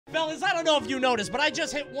Fellas, I don't know if you noticed, but I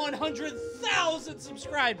just hit 100,000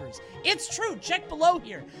 subscribers. It's true. Check below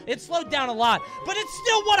here. It slowed down a lot, but it's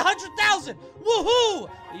still 100,000. Woohoo!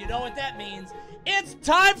 You know what that means. It's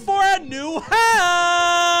time for a new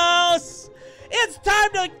house. It's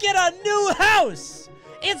time to get a new house.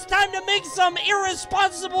 It's time to make some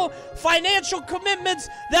irresponsible financial commitments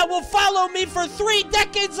that will follow me for 3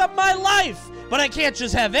 decades of my life. But I can't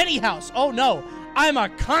just have any house. Oh no, I'm a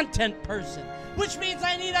content person, which means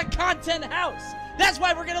I need a content house. That's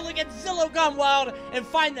why we're gonna look at Zillow Gone Wild and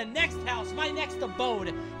find the next house, my next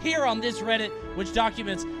abode, here on this Reddit, which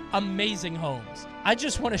documents amazing homes. I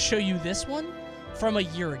just want to show you this one from a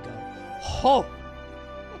year ago.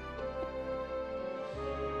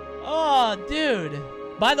 Oh, dude.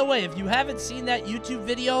 By the way, if you haven't seen that YouTube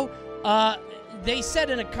video, they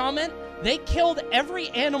said in a comment, they killed every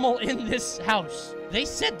animal in this house. They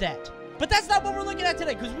said that. But that's not what we're looking at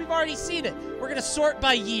today, because we've already seen it. We're going to sort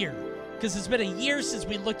by year, because it's been a year since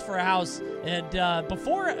we looked for a house. And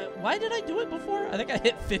before, why did I do it before? I think I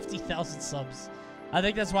hit 50,000 subs. I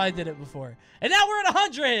think that's why I did it before. And now we're at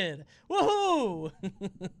 100! Woohoo!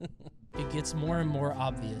 It gets more and more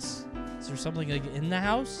obvious. Is there something like in the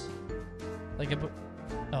house? Like a...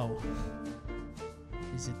 Oh.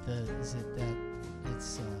 Is it that...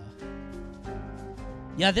 It's,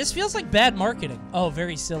 Yeah, this feels like bad marketing. Oh,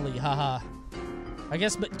 very silly. Haha. I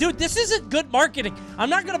guess, but... Dude, this isn't good marketing. I'm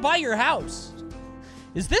not gonna buy your house.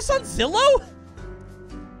 Is this on Zillow?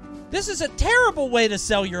 This is a terrible way to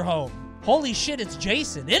sell your home. Holy shit, it's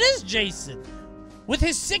Jason. It is Jason. With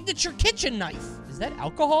his signature kitchen knife. Is that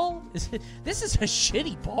alcohol? This is a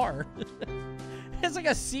shitty bar. It's like a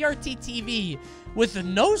CRT TV with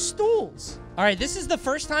no stools. All right, this is the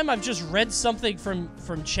first time I've just read something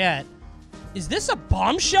from chat. Is this a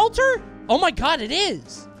bomb shelter? Oh my god, it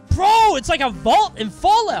is. Bro, it's like a vault in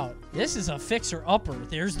Fallout. This is a fixer-upper.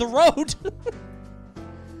 There's the road.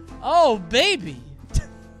 Oh, baby.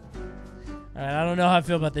 All right, I don't know how I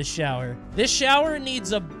feel about this shower. This shower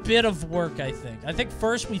needs a bit of work, I think. I think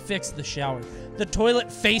first we fix the shower. The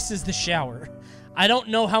toilet faces the shower. I don't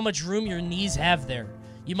know how much room your knees have there.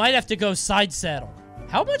 You might have to go side saddle.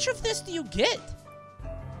 How much of this do you get?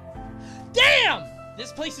 Damn!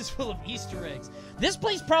 This place is full of Easter eggs. This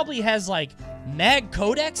place probably has, like, mag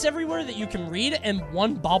codex everywhere that you can read and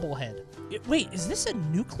one bobblehead. Wait, is this a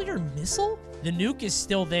nuclear missile? The nuke is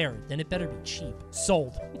still there. Then it better be cheap.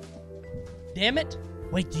 Sold. Damn it.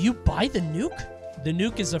 Wait, do you buy the nuke? The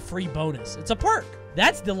nuke is a free bonus. It's a perk.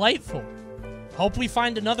 That's delightful. Hope we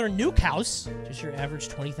find another nuke house. Just your average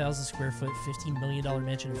 20,000 square foot, $15 million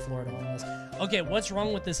mansion in Florida. Okay, what's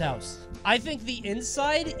wrong with this house? I think the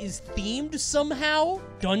inside is themed somehow.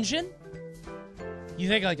 Dungeon? You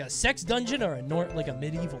think like a sex dungeon or like a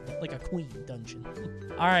medieval, like a queen dungeon?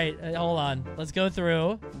 All right, hold on. Let's go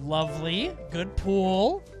through. Lovely. Good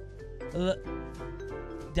pool.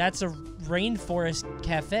 That's a rainforest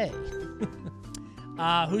cafe.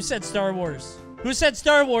 Who said Star Wars? Who said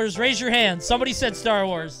Star Wars? Raise your hand. Somebody said Star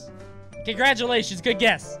Wars. Congratulations. Good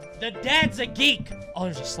guess. The dad's a geek. Oh,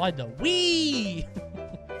 there's a slide, though. Whee!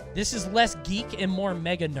 This is less geek and more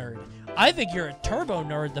mega nerd. I think you're a turbo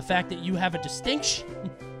nerd, the fact that you have a distinction.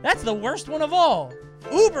 That's the worst one of all.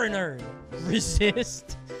 Uber nerd.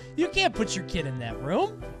 Resist. You can't put your kid in that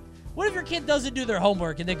room. What if your kid doesn't do their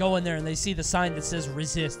homework and they go in there and they see the sign that says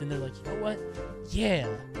resist and they're like, you know what? Yeah.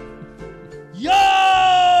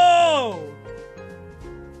 Yo!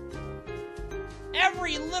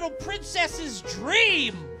 Every little princess's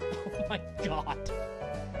dream! Oh my god.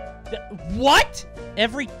 What?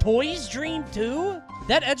 Every toy's dream too?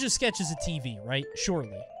 That Etch-a-Sketch is a TV, right?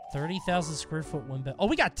 Surely. 30,000 square foot one bed. Oh,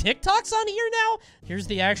 we got TikToks on here now? Here's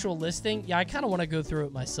the actual listing. Yeah, I kind of want to go through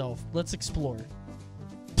it myself. Let's explore.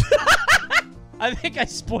 I think I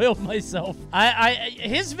spoiled myself.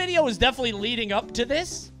 His video was definitely leading up to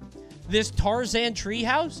this. This Tarzan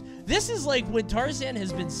treehouse. This is like when Tarzan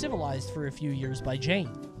has been civilized for a few years by Jane.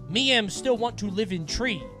 Me am still want to live in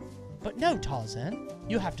tree. But no, Tarzan.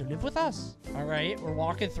 You have to live with us. All right, we're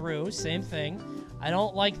walking through. Same thing. I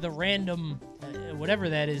don't like the random, whatever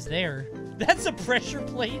that is there. That's a pressure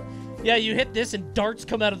plate. Yeah, you hit this and darts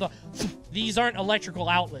come out of the... These aren't electrical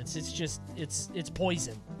outlets. It's just, it's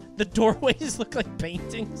poison. The doorways look like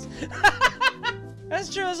paintings.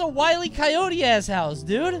 That's true. That's a Wile E. Coyote-ass house,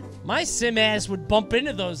 dude. My sim ass would bump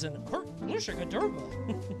into those and...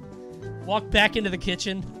 Walk back into the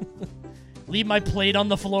kitchen. Leave my plate on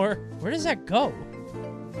the floor. Where does that go?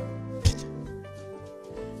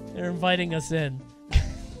 They're inviting us in.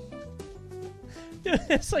 Dude,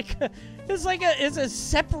 it's a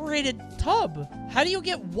separated tub. How do you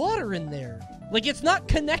get water in there? Like, it's not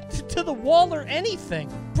connected to the wall or anything.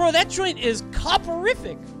 Bro, that joint is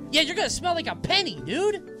copperific. Yeah, you're gonna smell like a penny,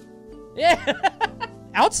 dude. Yeah.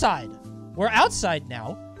 Outside. We're outside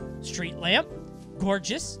now. Street lamp.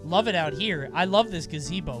 Gorgeous. Love it out here. I love this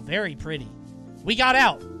gazebo. Very pretty. We got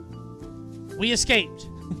out. We escaped.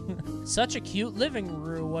 Such a cute living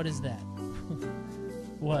room. What is that?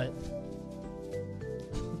 What?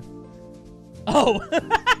 Oh.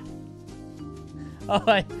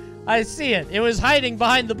 Oh, I see it. It was hiding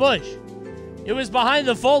behind the bush. It was behind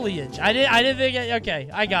the foliage. I didn't think it. Okay,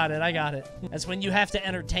 I got it. That's when you have to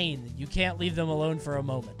entertain. You can't leave them alone for a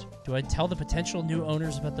moment. Do I tell the potential new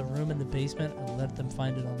owners about the room in the basement or let them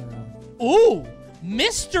find it on their own? Ooh,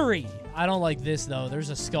 mystery. I don't like this, though.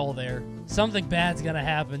 There's a skull there. Something bad's gonna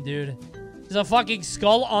happen, dude. There's a fucking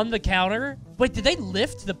skull on the counter. Wait, did they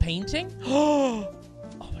lift the painting? Oh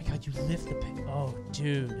my god, you lift the painting. Oh,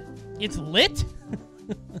 dude. It's lit?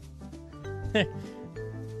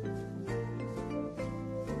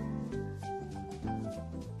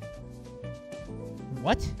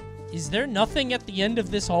 What? Is there nothing at the end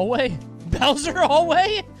of this hallway? Bowser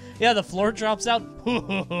hallway? Yeah, the floor drops out.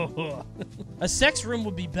 A sex room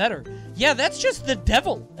would be better. Yeah, that's just the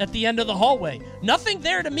devil at the end of the hallway. Nothing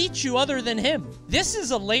there to meet you other than him. This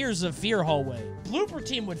is a Layers of Fear hallway. Blooper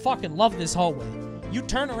team would fucking love this hallway. You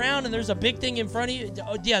turn around and there's a big thing in front of you.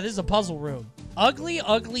 Oh, yeah, this is a puzzle room. Ugly,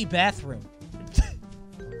 ugly bathroom.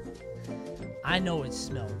 I know it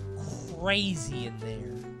smells crazy in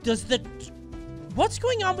there. Does the... What's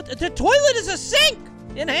going on with... The toilet is a sink!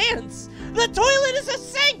 Enhance! The toilet is a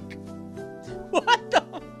sink! What the...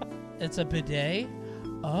 It's a bidet?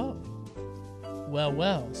 Oh.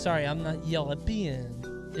 Well. Sorry, I'm not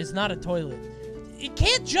European. It's not a toilet. It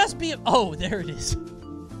can't just be... Oh, there it is.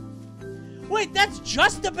 Wait, that's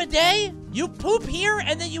just a bidet? You poop here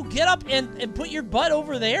and then you get up and put your butt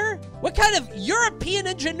over there? What kind of European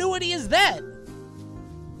ingenuity is that?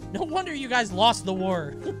 No wonder you guys lost the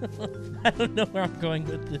war. I don't know where I'm going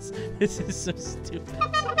with this. This is so stupid.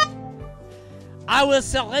 I will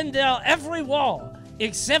surrender every wall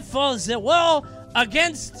except for the wall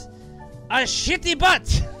against a shitty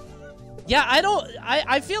butt. Yeah,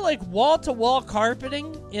 I feel like wall-to-wall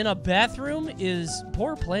carpeting in a bathroom is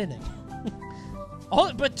poor planning.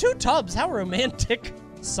 Oh, but 2 tubs, how romantic.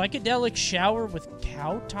 Psychedelic shower with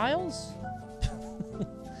cow tiles?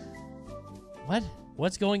 What?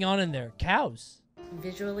 What's going on in there? Cows.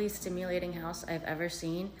 Visually stimulating house I've ever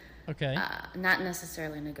seen. Okay. Not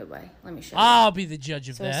necessarily in a good way. Let me show you. I'll be the judge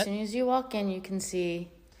of that. So as soon as you walk in, you can see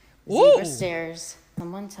Ooh. zebra stairs.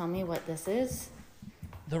 Someone tell me what this is.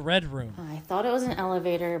 The red room. I thought it was an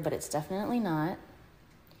elevator, but it's definitely not.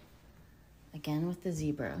 Again with the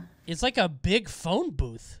zebra. It's like a big phone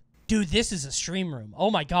booth. Dude, this is a stream room. Oh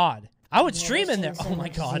my god. I would stream in there. Oh my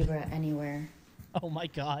god. Zebra anywhere. Oh my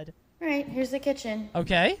god. All right, here's the kitchen.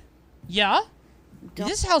 Okay. Yeah.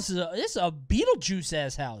 This house is a Beetlejuice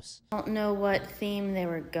ass house. Don't know what theme they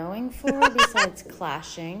were going for besides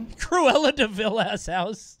clashing. Cruella de Vil ass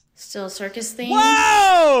house. Still circus theme.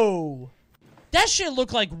 Whoa! That shit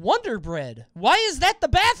looked like Wonder Bread. Why is that the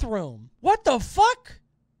bathroom? What the fuck?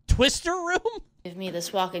 Twister room? Give me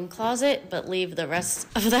this walk-in closet, but leave the rest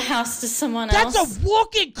of the house to someone else. That's a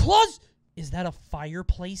walk-in closet! Is that a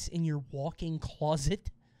fireplace in your walk-in closet?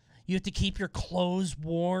 You have to keep your clothes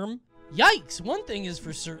warm? Yikes! One thing is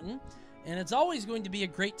for certain, and it's always going to be a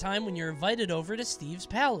great time when you're invited over to Steve's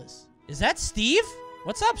palace. Is that Steve?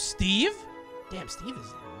 What's up, Steve? Damn, Steve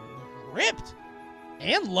is ripped.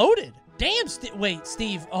 And loaded. Damn, wait,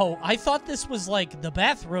 Steve. Oh, I thought this was like the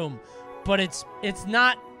bathroom, but it's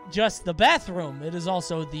not just the bathroom. It is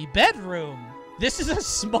also the bedroom. This is a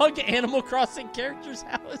smug Animal Crossing character's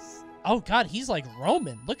house. Oh, God, he's like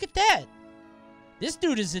Roman. Look at that. This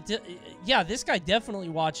dude is... yeah, this guy definitely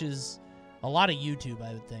watches a lot of YouTube,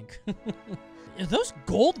 I would think. Are those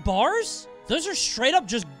gold bars? Those are straight up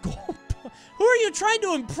just gold. Who are you trying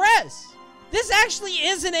to impress? This actually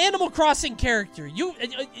is an Animal Crossing character.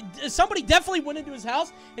 Somebody definitely went into his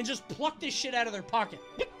house and just plucked this shit out of their pocket.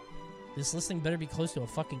 This listing better be close to a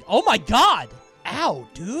fucking... Oh my god! Ow,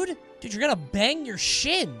 dude. Dude, you're gonna bang your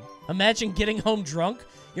shin. Imagine getting home drunk.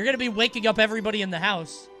 You're gonna be waking up everybody in the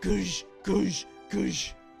house. Goosh, goosh,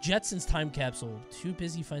 goosh. Jetsons time capsule. Too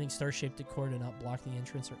busy finding star-shaped decor to not block the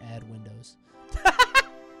entrance or add windows.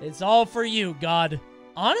 It's all for you, God.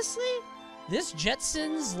 Honestly, this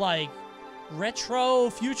Jetsons, like, retro,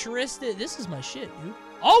 futuristic, this is my shit, dude.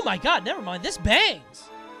 Oh my god, never mind. This bangs.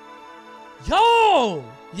 Yo!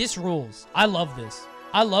 This rules. I love this.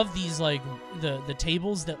 I love these, like, the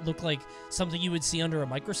tables that look like something you would see under a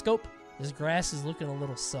microscope. This grass is looking a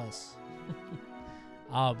little sus.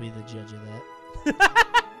 I'll be the judge of that.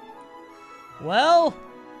 Well,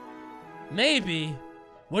 maybe.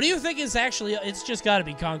 What do you think is actually... It's just got to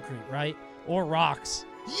be concrete, right? Or rocks.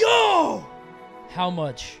 Yo! How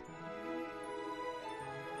much?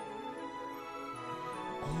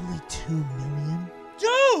 Only 2 million?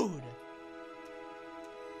 Dude!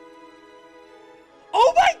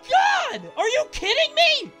 Oh my god! Are you kidding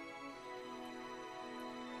me?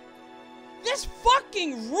 This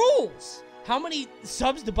fucking rules! How many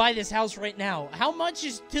subs to buy this house right now? How much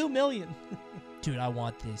is 2 million? Dude, I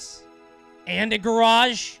want this. And a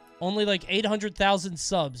garage. Only like 800,000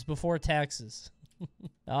 subs before taxes.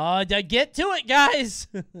 Get to it, guys.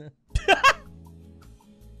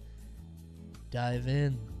 Dive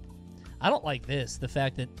in. I don't like this. The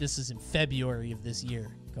fact that this is in February of this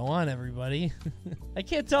year. Go on, everybody. I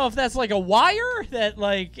can't tell if that's like a wire that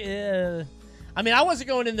like... I mean, I wasn't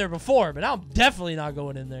going in there before, but now I'm definitely not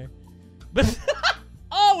going in there. But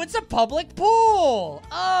oh, it's a public pool.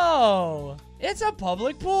 Oh, it's a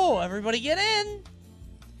public pool. Everybody get in.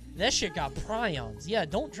 That shit got prions. Yeah,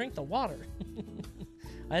 don't drink the water.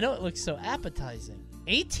 I know it looks so appetizing.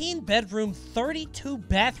 18 bedroom, 32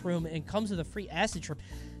 bathroom, and comes with a free acid trip.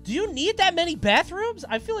 Do you need that many bathrooms?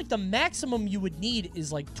 I feel like the maximum you would need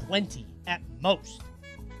is like 20 at most.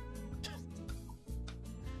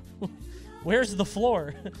 Where's the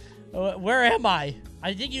floor? Where am I?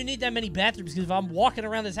 I think you need that many bathrooms because if I'm walking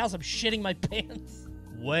around this house, I'm shitting my pants.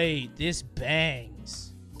 Wait, this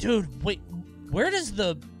bangs. Dude, wait. Where does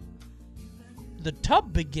the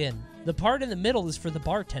tub begin? The part in the middle is for the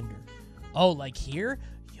bartender. Oh, like here?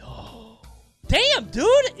 Yo. Damn, dude.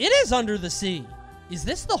 It is under the sea. Is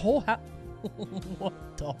this the whole house?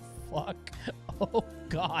 What the fuck? Oh,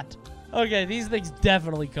 God. Okay, these things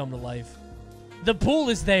definitely come to life. The pool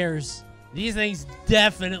is theirs. These things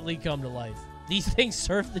definitely come to life. These things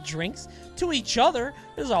serve the drinks to each other.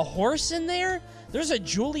 There's a horse in there. There's a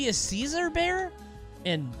Julius Caesar bear.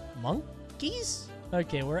 And monkeys?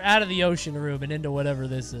 Okay, we're out of the ocean room and into whatever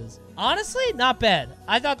this is. Honestly, not bad.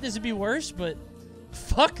 I thought this would be worse, but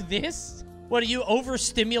fuck this. What, are you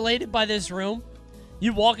overstimulated by this room?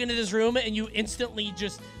 You walk into this room and you instantly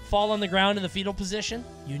just fall on the ground in the fetal position?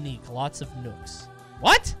 Unique, lots of nooks.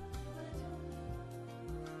 What?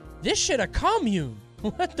 This shit a commune.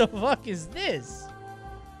 What the fuck is this?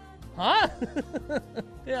 Huh?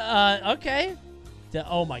 Okay.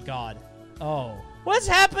 Oh my god. Oh. What's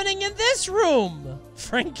happening in this room?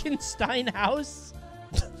 Frankenstein house?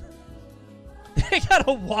 They got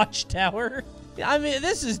a watchtower. I mean,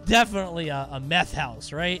 this is definitely a meth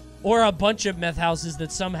house, right? Or a bunch of meth houses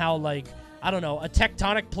that somehow, like, I don't know, a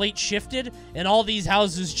tectonic plate shifted and all these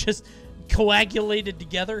houses just coagulated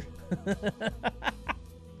together.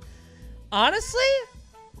 Honestly,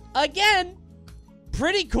 again,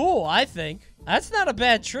 pretty cool, I think. That's not a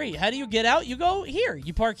bad tree. How do you get out? You go here.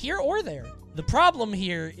 You park here or there. The problem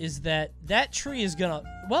here is that that tree is gonna...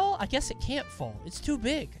 Well, I guess it can't fall. It's too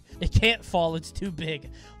big. It can't fall. It's too big.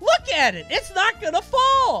 Look at it. It's not gonna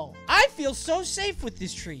fall. I feel so safe with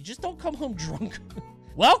this tree. Just don't come home drunk.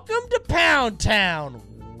 Welcome to Pound Town.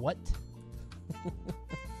 What?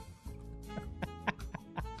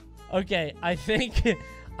 Okay, I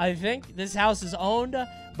think this house is owned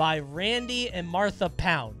by Randy and Martha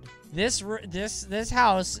Pound. This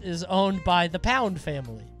house is owned by the Pound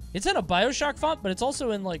family. It's in a BioShock font, but it's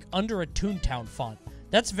also in like under a Toontown font.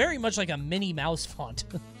 That's very much like a Minnie Mouse font.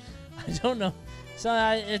 I don't know. So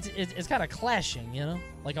it's kind of clashing, you know,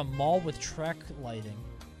 like a mall with track lighting.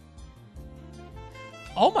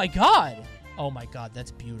 Oh my god! Oh my god,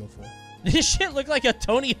 that's beautiful. This shit look like a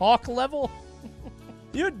Tony Hawk level.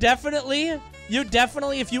 You definitely,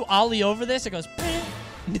 if you ollie over this, it goes,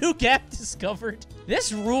 new gap discovered.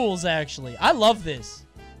 This rules, actually. I love this.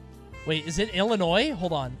 Wait, is it Illinois?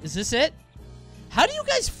 Hold on. Is this it? How do you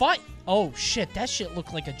guys find... Oh, shit. That shit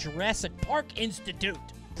looked like a Jurassic Park Institute.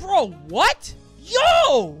 Bro, what?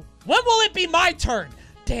 Yo! When will it be my turn?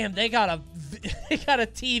 Damn, they got a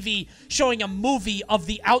TV showing a movie of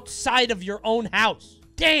the outside of your own house.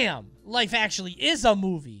 Damn. Life actually is a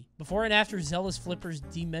movie. Before and after zealous flippers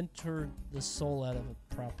dementor the soul out of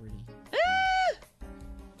a property.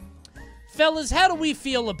 Fellas, how do we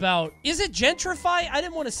feel about... Is it gentrify? I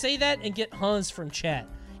didn't want to say that and get huns from chat.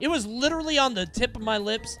 It was literally on the tip of my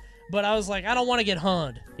lips, but I was like, I don't want to get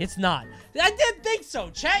hunned. It's not. I didn't think so.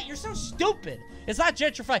 Chat, you're so stupid. It's not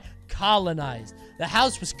gentrify. Colonized. The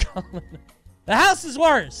house was colonized. The house is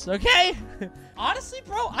worse, okay? Honestly,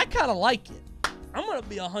 bro, I kind of like it. I'm gonna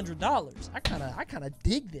be $100. I kind of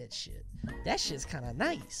dig that shit. That shit's kind of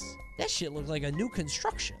nice. That shit looks like a new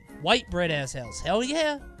construction. White bread ass house. Hell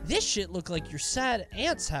yeah. This shit look like your sad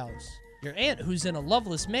aunt's house. Your aunt, who's in a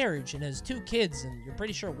loveless marriage and has 2 kids, and you're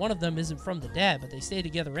pretty sure one of them isn't from the dad, but they stay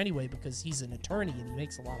together anyway because he's an attorney and he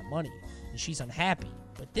makes a lot of money, and she's unhappy.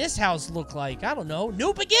 But this house looked like, I don't know,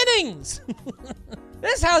 new beginnings!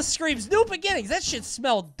 This house screams new beginnings. That shit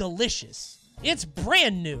smelled delicious. It's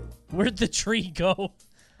brand new. Where'd the tree go?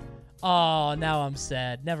 Oh, now I'm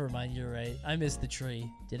sad. Never mind, you're right. I missed the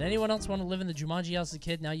tree. Did anyone else want to live in the Jumanji house as a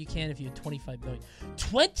kid? Now you can if you had 25 million.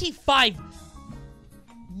 25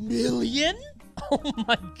 million? Oh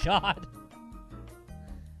my god.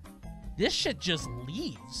 This shit just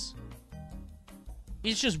leaves.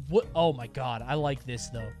 It's just what? Oh my god, I like this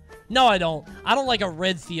though. No, I don't. I don't like a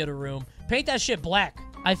red theater room. Paint that shit black.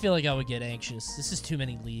 I feel like I would get anxious. This is too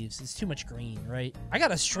many leaves. It's too much green, right? I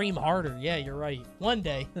gotta stream harder. Yeah, you're right. One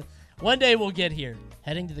day. One day we'll get here.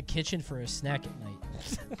 Heading to the kitchen for a snack at night.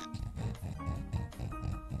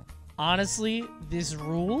 Honestly, this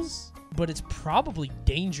rules, but it's probably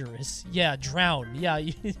dangerous. Yeah, drown. Yeah,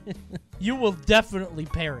 you will definitely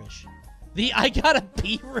perish. The I gotta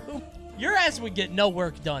pee room? Your ass would get no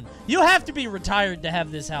work done. You have to be retired to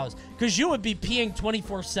have this house, because you would be peeing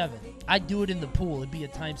 24/7. I'd do it in the pool. It'd be a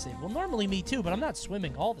time save. Well, normally me too, but I'm not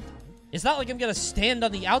swimming all the time. It's not like I'm gonna stand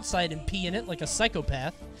on the outside and pee in it like a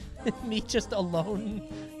psychopath. Me just alone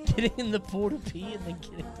getting in the pool to pee and then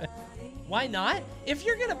getting back. Why not? If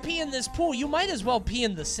you're gonna pee in this pool, you might as well pee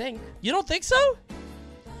in the sink. You don't think so?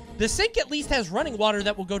 The sink at least has running water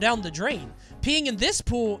that will go down the drain. Peeing in this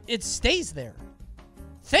pool, it stays there.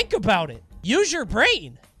 Think about it. Use your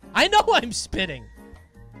brain. I know I'm spitting.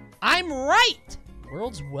 I'm right.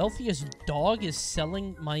 World's wealthiest dog is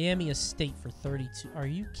selling Miami estate for 32. Are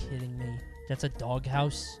you kidding me? That's a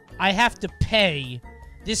doghouse. I have to pay.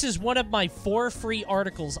 This is one of my 4 free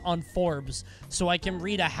articles on Forbes, so I can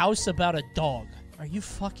read a house about a dog. Are you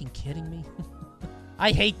fucking kidding me?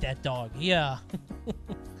 I hate that dog. Yeah.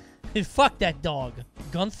 Fuck that dog.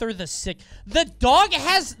 Gunther the Sixth. The dog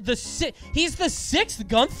has the He's the 6th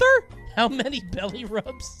Gunther? How many belly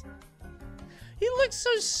rubs? He looks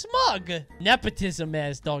so smug. Nepotism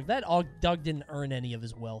ass dog. That dog didn't earn any of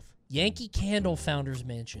his wealth. Yankee Candle Founders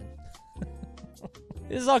Mansion.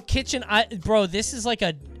 This is all kitchen. Bro, this is like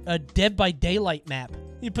a Dead by Daylight map.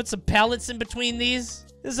 You put some pallets in between these.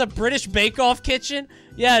 This is a British bake-off kitchen.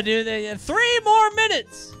 Yeah, dude. 3 more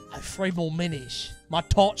minutes. 3 more minutes. My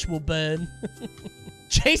torch will burn.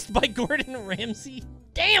 Chased by Gordon Ramsay.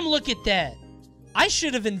 Damn, look at that. I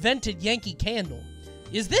should have invented Yankee Candle.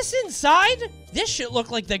 Is this inside? This shit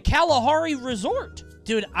look like the Kalahari Resort.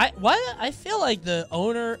 Dude, I feel like the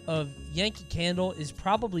owner of Yankee Candle is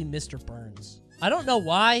probably Mr. Burns. I don't know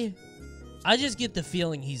why. I just get the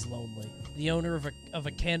feeling he's lonely. The owner of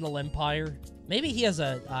a candle empire. Maybe he has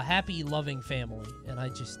a happy, loving family, and I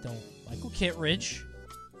just don't. Michael Kittredge.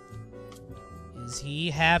 Is he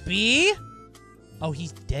happy? Oh,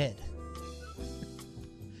 he's dead.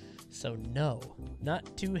 So no,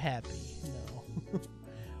 not too happy. No.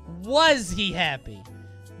 Was he happy?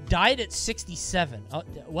 Died at 67.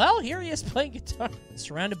 Well, here he is playing guitar.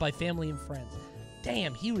 Surrounded by family and friends.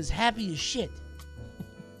 Damn, he was happy as shit.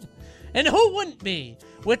 And who wouldn't be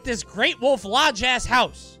with this Great Wolf Lodge-ass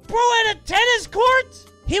house? Bro, at a tennis court?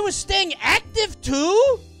 He was staying active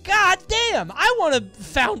too? God damn, I want to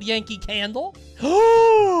found Yankee Candle.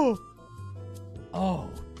 Oh,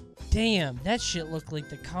 damn, that shit looked like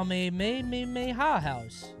the Kamehameha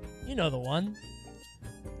house. You know the one.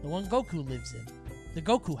 The one Goku lives in. The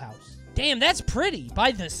Goku house. Damn, that's pretty.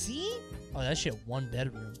 By the sea? Oh, that shit 1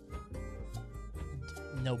 bedroom.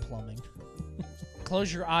 No plumbing.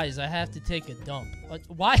 Close your eyes. I have to take a dump.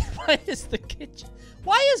 Why is the kitchen...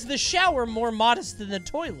 Why is the shower more modest than the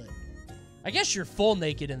toilet? I guess you're full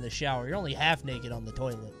naked in the shower. You're only half naked on the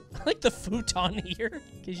toilet. I like the futon here.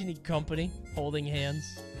 In case you need company. Holding hands.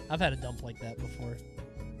 I've had a dump like that before.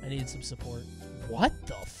 I needed some support. What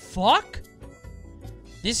the fuck?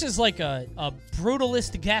 This is like a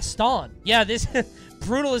brutalist Gaston. Yeah, this...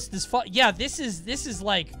 brutalist is fuck. Yeah, this is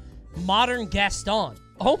like modern Gaston.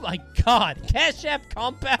 Oh my god. Cash App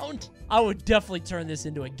compound? I would definitely turn this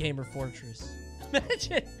into a gamer fortress.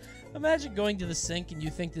 Imagine going to the sink and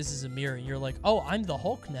you think this is a mirror and you're like, oh, I'm the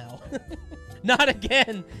Hulk now. Not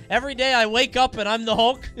again. Every day I wake up and I'm the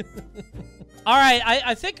Hulk. All right,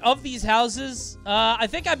 I think of these houses, I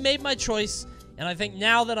think I've made my choice. And I think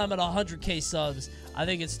now that I'm at 100K subs, I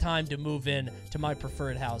think it's time to move in to my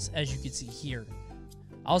preferred house, as you can see here.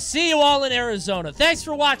 I'll see you all in Arizona. Thanks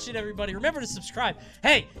for watching, everybody. Remember to subscribe.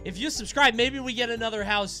 Hey, if you subscribe, maybe we get another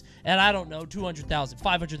house at, I don't know, 200,000,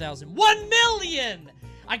 500,000, 1 million.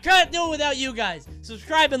 I can't do it without you guys.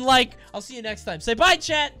 Subscribe and like. I'll see you next time. Say bye,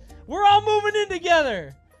 chat. We're all moving in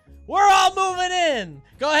together. We're all moving in.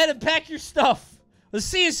 Go ahead and pack your stuff. We'll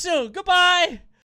see you soon. Goodbye.